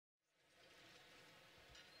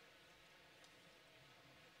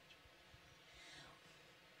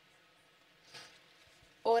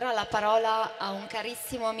ora la parola a un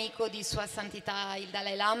carissimo amico di Sua Santità il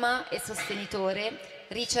Dalai Lama e sostenitore,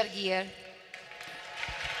 Richard Gere.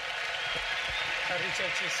 Richard,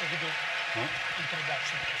 just to do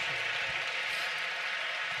introduction.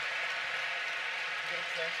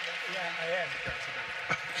 Yeah, I am president.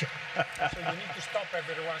 So you need to stop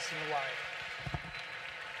every once in a while.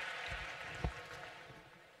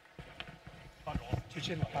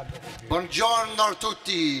 Buongiorno a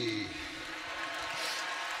tutti.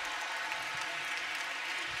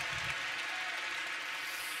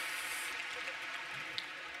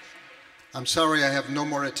 I'm sorry I have no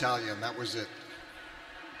more Italian, that was it.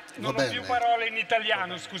 Non ho più parole in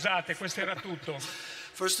italiano, scusate, questo era tutto.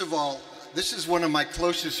 First of all, this is one of my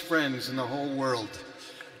closest friends in the whole world.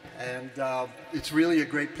 And it's really a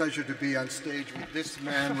great pleasure to be on stage with this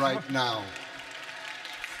man right now.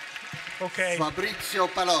 Okay. Fabrizio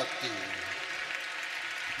Palotti.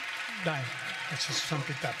 Dai, facci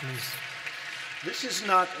santità, please. This is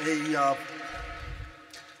not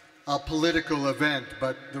a political event,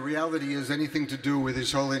 but the reality is anything to do with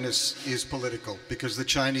His Holiness is political, because the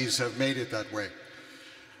Chinese have made it that way.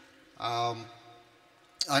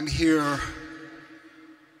 I'm here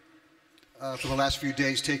for the last few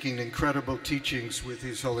days taking incredible teachings with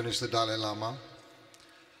His Holiness the Dalai Lama.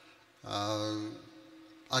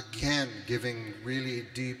 Again, giving really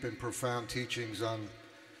deep and profound teachings on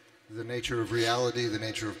the nature of reality, the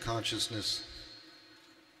nature of consciousness,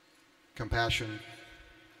 compassion,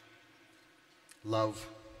 love,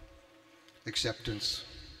 acceptance,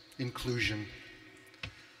 inclusion.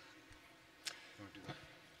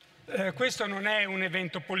 Questo non è un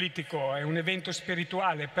evento politico, è un evento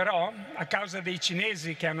spirituale, però a causa dei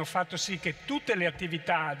cinesi che hanno fatto sì che tutte le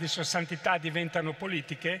attività di Sua Santità diventano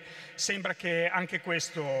politiche, sembra che anche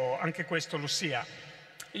questo lo sia.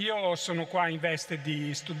 Io sono qua in veste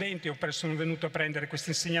di studente, sono venuto a prendere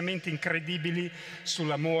questi insegnamenti incredibili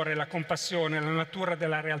sull'amore, la compassione, la natura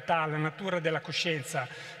della realtà, la natura della coscienza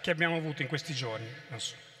che abbiamo avuto in questi giorni.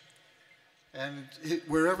 And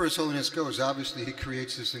wherever His Holiness goes, obviously he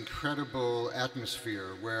creates this incredible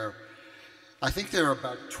atmosphere where I think there are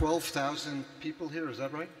about 12,000 people here, is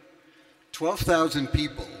that right? 12,000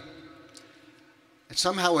 people. And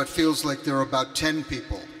somehow it feels like there are about 10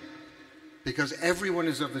 people because everyone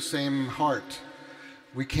is of the same heart.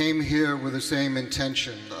 We came here with the same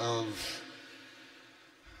intention of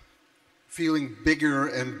feeling bigger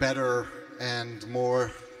and better and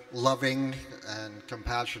more loving and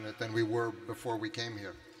compassionate than we were before we came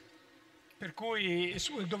here. Per cui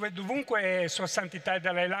dovunque Sua Santità il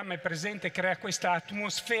Dalai Lama è presente crea questa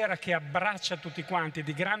atmosfera che abbraccia tutti quanti,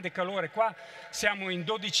 di grande calore. Qua siamo in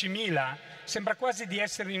 12.000, sembra quasi di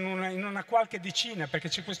essere in una qualche decina, perché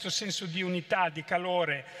c'è questo senso di unità, di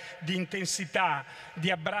calore, di intensità,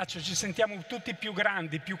 di abbraccio. Ci sentiamo tutti più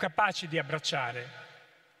grandi, più capaci di abbracciare.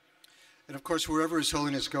 And of course, wherever His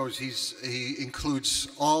Holiness goes, he includes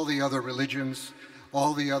all the other religions,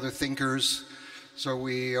 all the other thinkers. So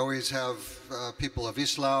we always have people of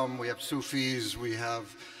Islam, we have Sufis, we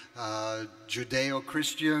have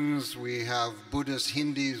Judeo-Christians, we have Buddhists,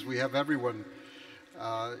 Hindus, we have everyone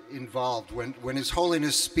involved. When His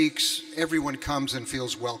Holiness speaks, everyone comes and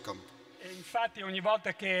feels welcome. Infatti ogni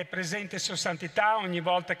volta che è presente Sua Santità, ogni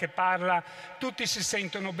volta che parla, tutti si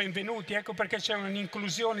sentono benvenuti. Ecco perché c'è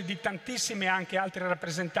un'inclusione di tantissimi anche altri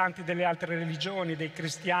rappresentanti delle altre religioni, dei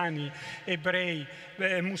cristiani, ebrei,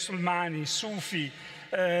 musulmani, sufi.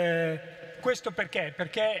 Questo perché?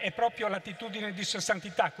 Perché è proprio l'attitudine di Sua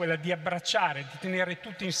Santità, quella di abbracciare, di tenere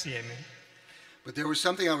tutti insieme. But there was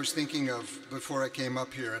something I was thinking of before I came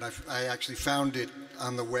up here, and I actually found it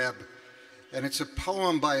on the web. And it's a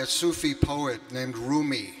poem by a Sufi poet named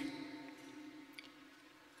Rumi.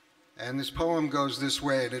 And this poem goes this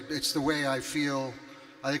way, and it's the way I feel,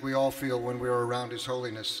 I think we all feel when we're around His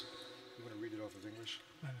Holiness. You want to read it off of English?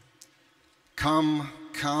 Come,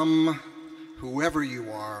 come, whoever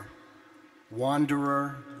you are,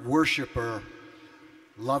 wanderer, worshipper,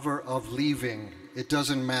 lover of leaving, it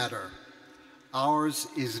doesn't matter. Ours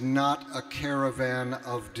is not a caravan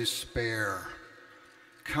of despair.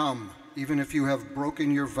 Come, even if you have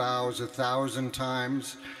broken your vows 1,000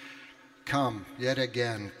 times, come, yet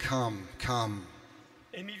again, come, come.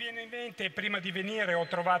 E mi viene in mente, prima di venire ho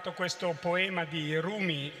trovato questo poema di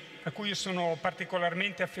Rumi, a cui io sono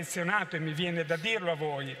particolarmente affezionato e mi viene da dirlo a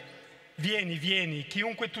voi. Vieni, vieni,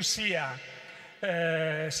 chiunque tu sia,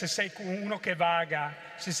 se sei uno che vaga,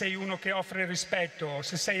 se sei uno che offre rispetto,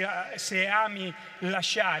 se ami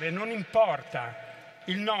lasciare, non importa.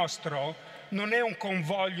 Il nostro non è un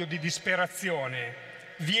convoglio di disperazione.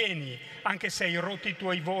 vieni, anche se hai rotto i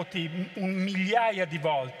tuoi voti migliaia di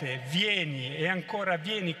volte, vieni e ancora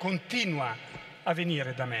vieni, continua a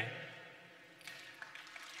venire da me.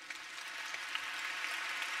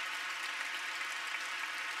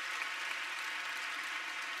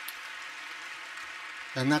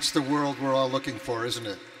 And that's the world we're all looking for, isn't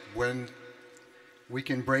it? When we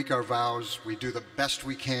can break our vows, we do the best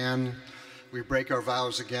we can, we break our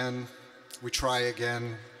vows again, we try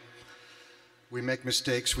again, we make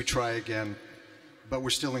mistakes, we try again, but we're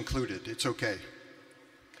still included. It's okay.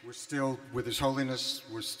 We're still with His Holiness,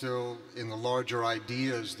 we're still in the larger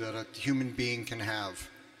ideas that a human being can have.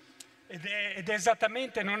 Ed è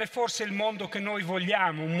esattamente, non è forse il mondo che noi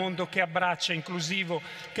vogliamo, un mondo che abbraccia, inclusivo,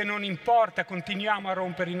 che non importa, continuiamo a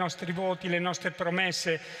rompere i nostri voti, le nostre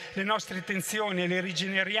promesse, le nostre tensioni e le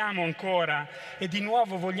rigeneriamo ancora e di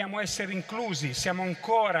nuovo vogliamo essere inclusi, siamo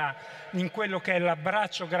ancora in quello che è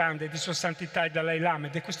l'abbraccio grande di Sua Santità il Dalai Lama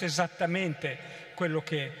ed è questo esattamente quello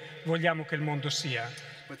che vogliamo che il mondo sia.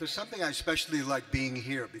 But there's something I especially like being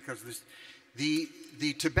here because the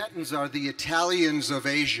Tibetans are the Italians of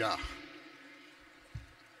Asia.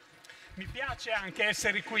 Mi piace anche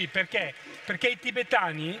essere qui perché i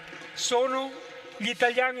tibetani sono gli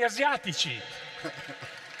italiani asiatici.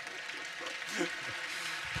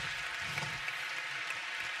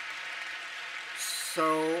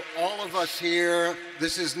 So all of us here,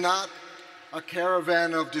 this is not a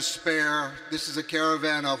caravan of despair, this is a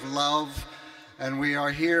caravan of love, and we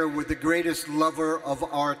are here with the greatest lover of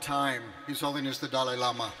our time, His Holiness the Dalai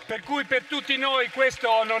Lama. Per cui per tutti noi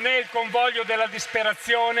questo non è il convoglio della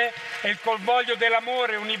disperazione, è il convoglio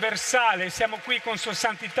dell'amore universale. Siamo qui con Sua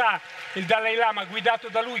Santità il Dalai Lama, guidato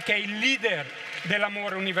da lui che è il leader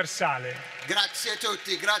dell'amore universale. Grazie a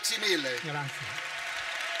tutti, grazie mille. Grazie.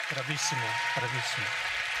 Bravissimo, bravissimo.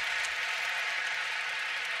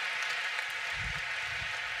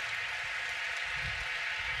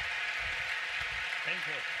 Thank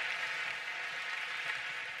you.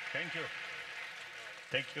 Thank you.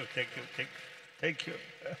 Thank you, thank you, thank you. Thank you.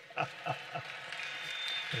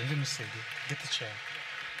 Prendimi sedia. Get the chair.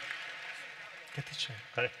 Get the chair.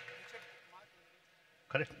 Correct.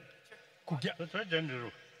 Correct. Cubbia. That's right,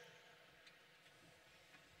 General.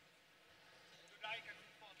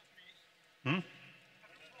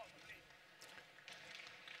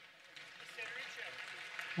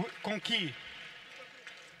 Con chi?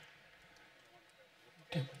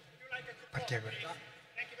 Perché?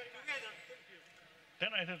 Then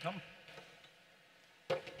I said, come.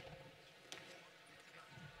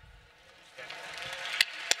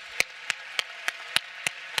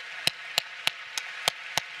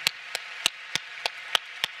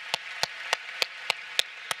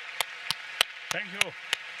 Thank you.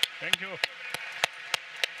 Thank you.